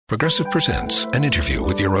Progressive presents an interview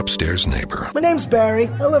with your upstairs neighbor. My name's Barry.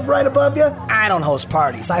 I live right above you. I don't host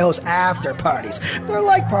parties. I host after parties. They're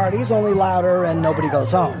like parties, only louder and nobody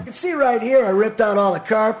goes home. You can see right here I ripped out all the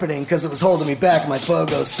carpeting because it was holding me back with my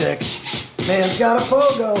pogo stick. Man's got a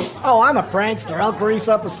pogo. Oh, I'm a prankster. I'll grease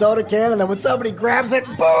up a soda can and then when somebody grabs it,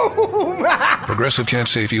 boom! Progressive can't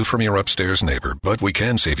save you from your upstairs neighbor, but we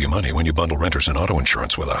can save you money when you bundle renters and auto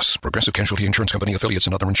insurance with us. Progressive Casualty Insurance Company, affiliates,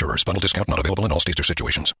 and other insurers. Bundle discount not available in all states or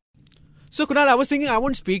situations. So, Kunal, I was thinking I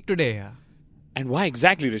won't speak today. And why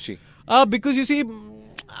exactly, Rishi? Because you see,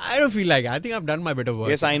 I don't feel like it. I think I've done my bit of work.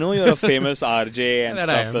 Yes, I know you're a famous RJ and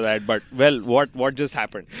stuff like that, but, well, what just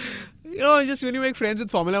happened? You know, just when you make friends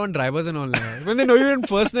with Formula 1 drivers and all that, when they know you in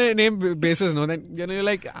first name basis, no, then you're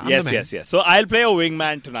like, I'm the man. Yes. So I'll play a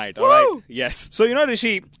wingman tonight, alright? Yes. So,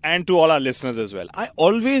 Rishi, and to all our listeners as well, I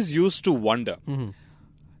always used to wonder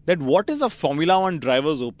that what is a Formula 1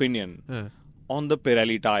 driver's opinion on the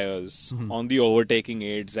Pirelli tires, on the overtaking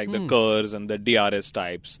aids like the Kerrs and the DRS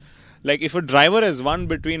types. Like, if a driver has won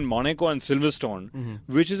between Monaco and Silverstone,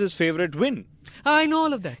 which is his favourite win? I know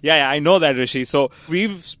all of that. Yeah, I know that, Rishi. So,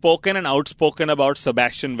 we've spoken and outspoken about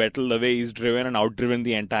Sebastian Vettel, the way he's driven and outdriven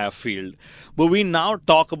the entire field. But we now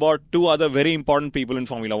talk about two other very important people in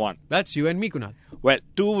Formula 1. That's you and me, Kunal. Well,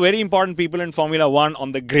 two very important people in Formula 1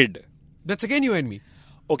 on the grid. That's again you and me.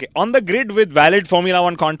 Okay, on the grid with valid Formula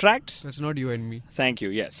 1 contracts? That's not you and me. Thank you,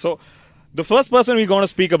 yes. So, the first person we're going to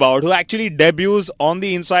speak about who actually debuts on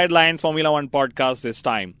the Inside Line Formula 1 podcast this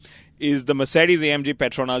time is the Mercedes-AMG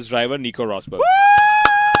Petronas driver Nico Rosberg. Woo!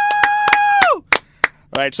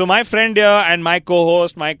 Right, so my friend here and my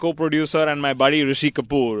co-host, my co-producer and my buddy Rishi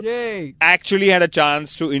Kapoor actually had a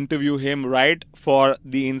chance to interview him right for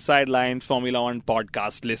the Inside Line Formula 1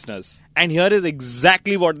 podcast listeners. And here is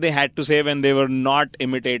exactly what they had to say when they were not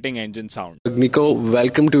imitating engine sound. Nico,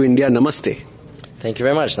 welcome to India. Namaste. Thank you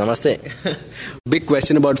very much. Namaste. Big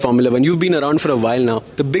question about Formula 1. You've been around for a while now.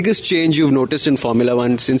 The biggest change you've noticed in Formula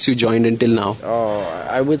 1 since you joined until now? Oh,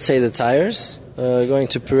 I would say the tires. Going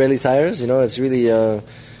to Pirelli tires, it's really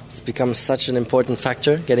it's become such an important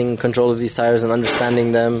factor, getting control of these tires and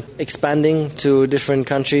understanding them. Expanding to different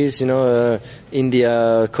countries,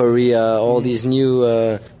 India, Korea, all these new...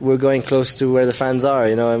 we're going close to where the fans are,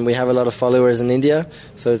 and we have a lot of followers in India,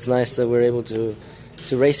 so it's nice that we're able to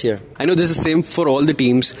race here. I know this is the same for all the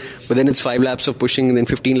teams, but then it's 5 laps of pushing and then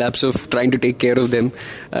 15 laps of trying to take care of them.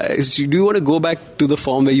 Do you want to go back to the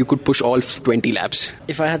form where you could push all 20 laps?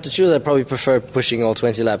 If I had to choose, I'd probably prefer pushing all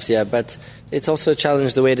 20 laps, yeah, but it's also a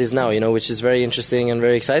challenge the way it is now, which is very interesting and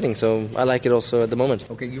very exciting, so I like it also at the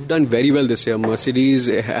moment. Okay, you've done very well this year. Mercedes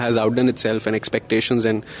has outdone itself and expectations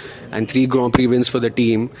and 3 Grand Prix wins for the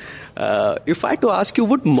team. If I had to ask you,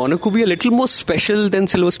 would Monaco be a little more special than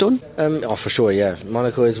Silverstone? For sure, yeah.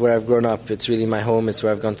 Monaco is where I've grown up. It's really my home. It's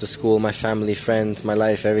where I've gone to school. My family, friends, my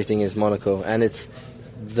life, everything is Monaco. And it's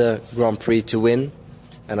the Grand Prix to win.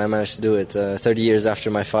 And I managed to do it 30 years after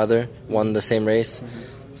my father won the same race.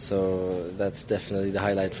 So that's definitely the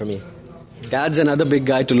highlight for me. Dad's another big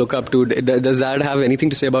guy to look up to. Does Dad have anything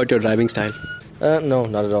to say about your driving style? No,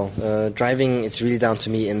 not at all. Driving, it's really down to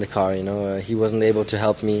me in the car. He wasn't able to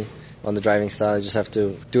help me on the driving style. I just have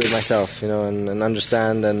to do it myself, and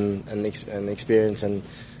understand and experience and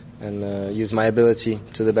use my ability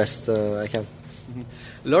to the best I can.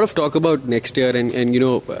 A lot of talk about next year, and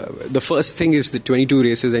the first thing is the 22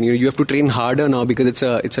 races, and you have to train harder now because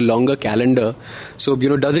it's a longer calendar. So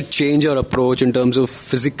does it change your approach in terms of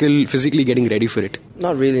physically getting ready for it?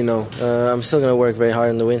 Not really, no. I'm still going to work very hard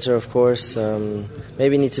in the winter, of course.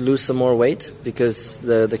 Maybe need to lose some more weight because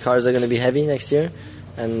the cars are going to be heavy next year.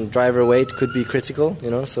 And driver weight could be critical,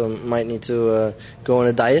 so might need to go on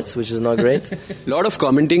a diet, which is not great. A lot of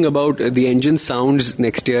commenting about the engine sounds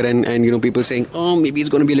next year and people saying, maybe it's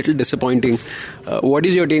going to be a little disappointing. What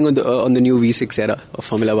is your take on the new V6 era of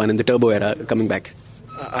Formula 1 and the turbo era coming back?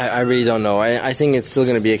 I really don't know. I think it's still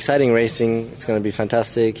going to be exciting racing. It's going to be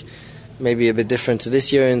fantastic. Maybe a bit different to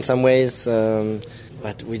this year in some ways.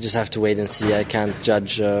 But we just have to wait and see. I can't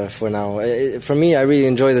judge for now. For me, I really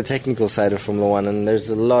enjoy the technical side of Formula 1, and there's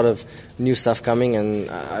a lot of new stuff coming, and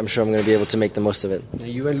I'm sure I'm going to be able to make the most of it.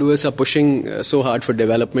 You and Lewis are pushing so hard for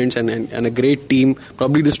developments and a great team,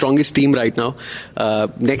 probably the strongest team right now.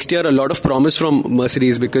 Next year, a lot of promise from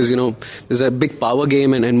Mercedes because, there's a big power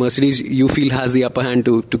game, and Mercedes, you feel, has the upper hand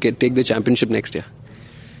to take the championship next year.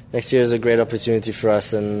 Next year is a great opportunity for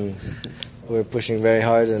us, and we're pushing very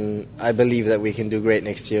hard, and I believe that we can do great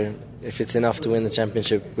next year. If it's enough to win the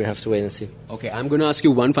championship, we have to wait and see. Okay, I'm going to ask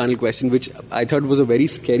you one final question, which I thought was a very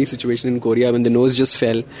scary situation in Korea when the nose just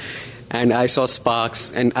fell. and I saw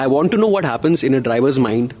sparks, and I want to know what happens in a driver's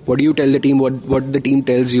mind. What do you tell the team? What the team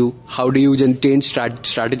tells you? How do you then change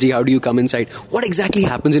strategy? How do you come inside? What exactly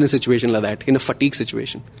happens in a situation like that, in a fatigue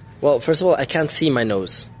situation? Well, first of all, I can't see my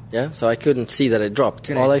nose. Yeah, so I couldn't see that it dropped.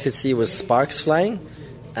 Correct. All I could see was sparks flying,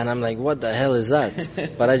 and I'm like, what the hell is that?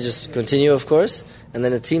 But I just continue, of course, and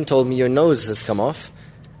then the team told me your nose has come off.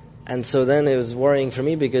 And so then it was worrying for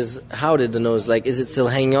me because how did the nose, is it still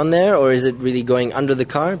hanging on there or is it really going under the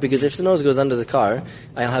car? Because if the nose goes under the car,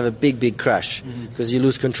 I'll have a big crash because you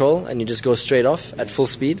lose control and you just go straight off at full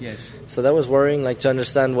speed. Yes. So that was worrying, to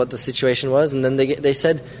understand what the situation was. And then they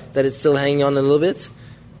said that it's still hanging on a little bit.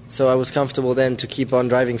 So I was comfortable then to keep on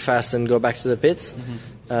driving fast and go back to the pits.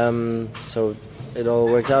 So it all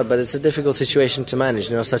worked out. But it's a difficult situation to manage,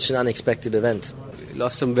 such an unexpected event.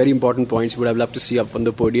 Lost some very important points. Would have loved to see up on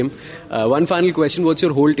the podium. One final question. What's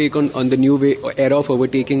your whole take on the new era of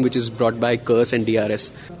overtaking which is brought by KERS and DRS?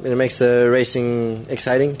 It makes the racing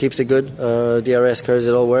exciting, keeps it good. DRS, KERS,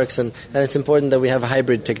 it all works. And it's important that we have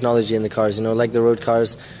hybrid technology in the cars, like the road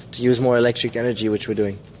cars, to use more electric energy, which we're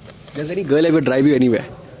doing. Does any girl ever drive you anywhere?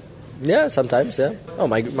 Yeah, sometimes, yeah. Oh,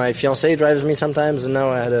 my fiancée drives me sometimes, and now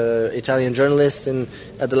I had an Italian journalist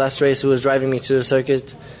at the last race who was driving me to the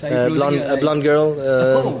circuit, a blonde girl,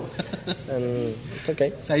 and it's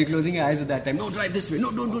okay. So are you closing your eyes at that time? No, drive this way. No,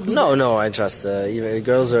 don't do No, I trust. Even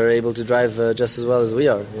girls are able to drive just as well as we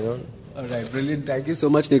are, All right, brilliant. Thank you so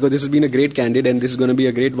much, Nico. This has been a great candid, and this is going to be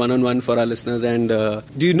a great one-on-one for our listeners. And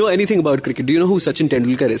do you know anything about cricket? Do you know who Sachin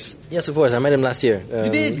Tendulkar is? Yes, of course. I met him last year.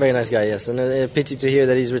 You did? Very nice guy, yes. And a pity to hear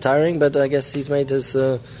that he's retiring, but I guess he's made his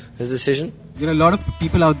decision. There are a lot of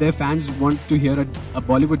people out there, fans want to hear a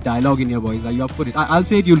Bollywood dialogue in your voice. Are you up for it? I'll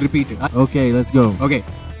say it, you'll repeat it. Okay, let's go. Okay,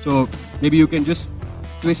 so maybe you can just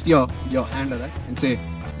twist your hand like that and say,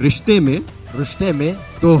 रिश्ते में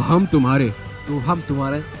तो हम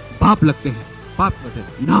तुम्हारे बाप लगते हैं.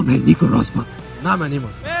 नाम है निको रॉसबर्ग. नाम है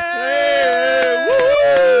निमोस.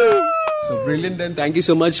 So brilliant then. Thank you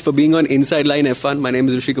so much for being on Inside Line F1. My name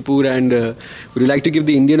is Rishi Kapoor, and would you like to give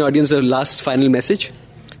the Indian audience a last final message?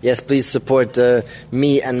 Yes, please support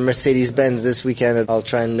me and Mercedes-Benz this weekend. I'll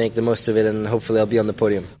try and make the most of it, and hopefully I'll be on the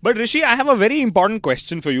podium. But Rishi, I have a very important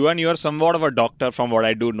question for you, and you are somewhat of a doctor from what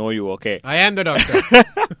I do know you, okay? I am the doctor.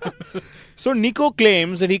 So Nico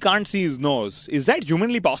claims that he can't see his nose. Is that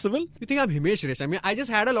humanly possible? You think I'm Himesh Resh? I mean, I just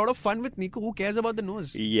had a lot of fun with Nico. Who cares about the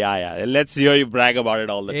nose? Yeah. Let's hear you brag about it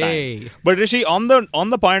all the time. But Rishi, on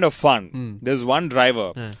the point of fun, there's one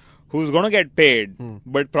driver who's going to get paid,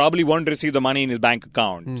 but probably won't receive the money in his bank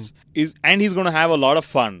account. And he's going to have a lot of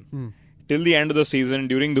fun till the end of the season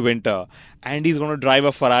during the winter. And he's going to drive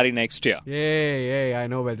a Ferrari next year. I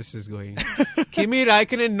know where this is going. Kimi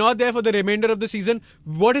Raikkonen not there for the remainder of the season.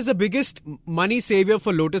 What is the biggest money savior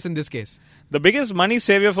for Lotus in this case? The biggest money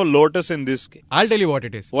savior for Lotus in this case? I'll tell you what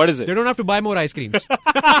it is. What is it? They don't have to buy more ice creams.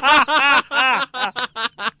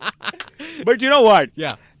 But you know what?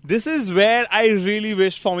 Yeah. This is where I really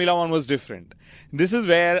wish Formula One was different. This is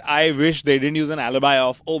where I wish they didn't use an alibi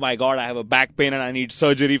of, oh my god, I have a back pain and I need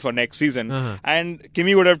surgery for next season. And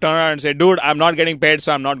Kimi would have turned around and said, dude, I'm not getting paid,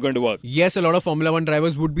 so I'm not going to work. Yes, a lot of Formula One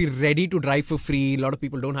drivers would be ready to drive for free. A lot of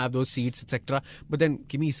people don't have those seats, etc. But then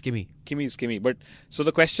Kimi is Kimi. Kimi is Kimi. But so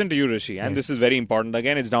the question to you, Rishi, and this is very important,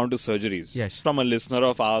 again, it's down to surgeries. Yes. From a listener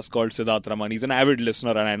of ours called Siddharth Raman. He's an avid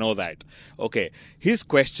listener and I know that. Okay. His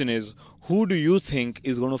question is, who do you think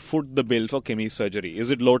is going to foot the bill for Kimi's surgery?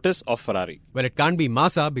 Is it Lotus or Ferrari? Well, it can't be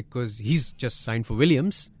Massa because he's just signed for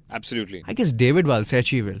Williams. Absolutely. I guess David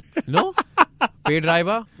Valsecchi will. No? Pay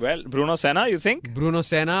driver? Well, Bruno Senna, you think? Bruno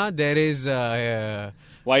Senna. There is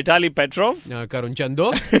Vitaly Petrov. Karun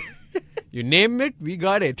Chando. You name it, we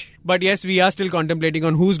got it. But yes, we are still contemplating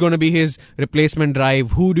on who's going to be his replacement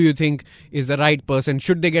drive. Who do you think is the right person?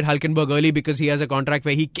 Should they get Hülkenberg early because he has a contract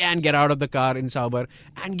where he can get out of the car in Sauber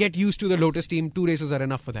and get used to the Lotus team? 2 races are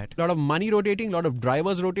enough for that. A lot of money rotating, a lot of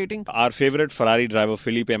drivers rotating. Our favourite Ferrari driver,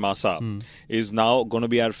 Felipe Massa, is now going to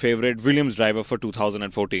be our favourite Williams driver for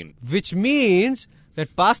 2014. Which means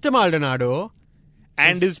that Pastor Maldonado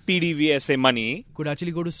and his PDVSA money could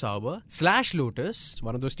actually go to Sauber / Lotus.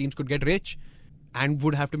 One of those teams could get rich and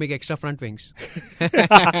would have to make extra front wings.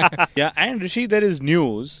 Yeah, and Rishi, there is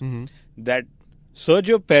news that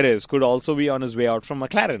Sergio Perez could also be on his way out from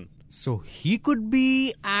McLaren. So he could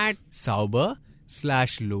be at Sauber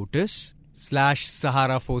 / Lotus /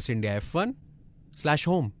 Sahara Force India F1 /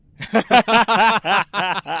 home.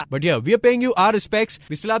 But yeah, we are paying you our respects.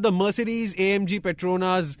 We still have the Mercedes AMG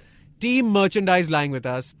Petronas team merchandise lying with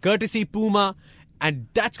us, courtesy Puma, and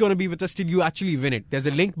that's going to be with us till you actually win it. There's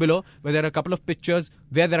a link below where there are a couple of pictures,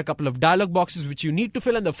 where there are a couple of dialogue boxes which you need to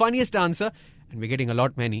fill in the funniest answer, and we're getting a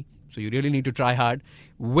lot many, so you really need to try hard,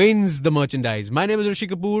 wins the merchandise. My name is Rishi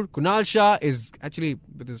Kapoor. Kunal Shah is actually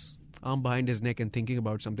with his arm behind his neck and thinking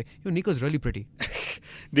about something. Nico's really pretty.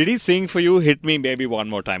 Did he sing for you, Hit Me Baby One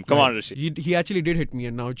More Time? Come on, Rishi. He actually did hit me,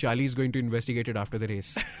 and now Charlie is going to investigate it after the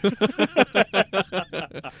race.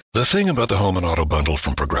 The thing about the Home and Auto Bundle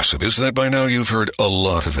from Progressive is that by now you've heard a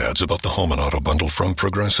lot of ads about the Home and Auto Bundle from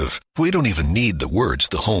Progressive. We don't even need the words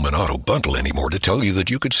the Home and Auto Bundle anymore to tell you that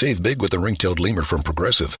you could save big with the ring-tailed lemur from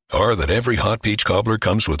Progressive, or that every hot peach cobbler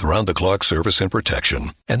comes with round-the-clock service and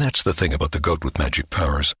protection. And that's the thing about the goat with magic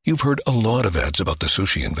powers. You've heard a lot of ads about the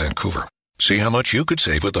sushi in Vancouver. See how much you could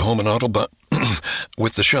save with the Home and Auto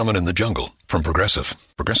with the Shaman in the Jungle from Progressive.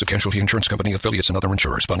 Progressive Casualty Insurance Company, affiliates, and other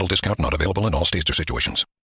insurers. Bundle discount not available in all states or situations.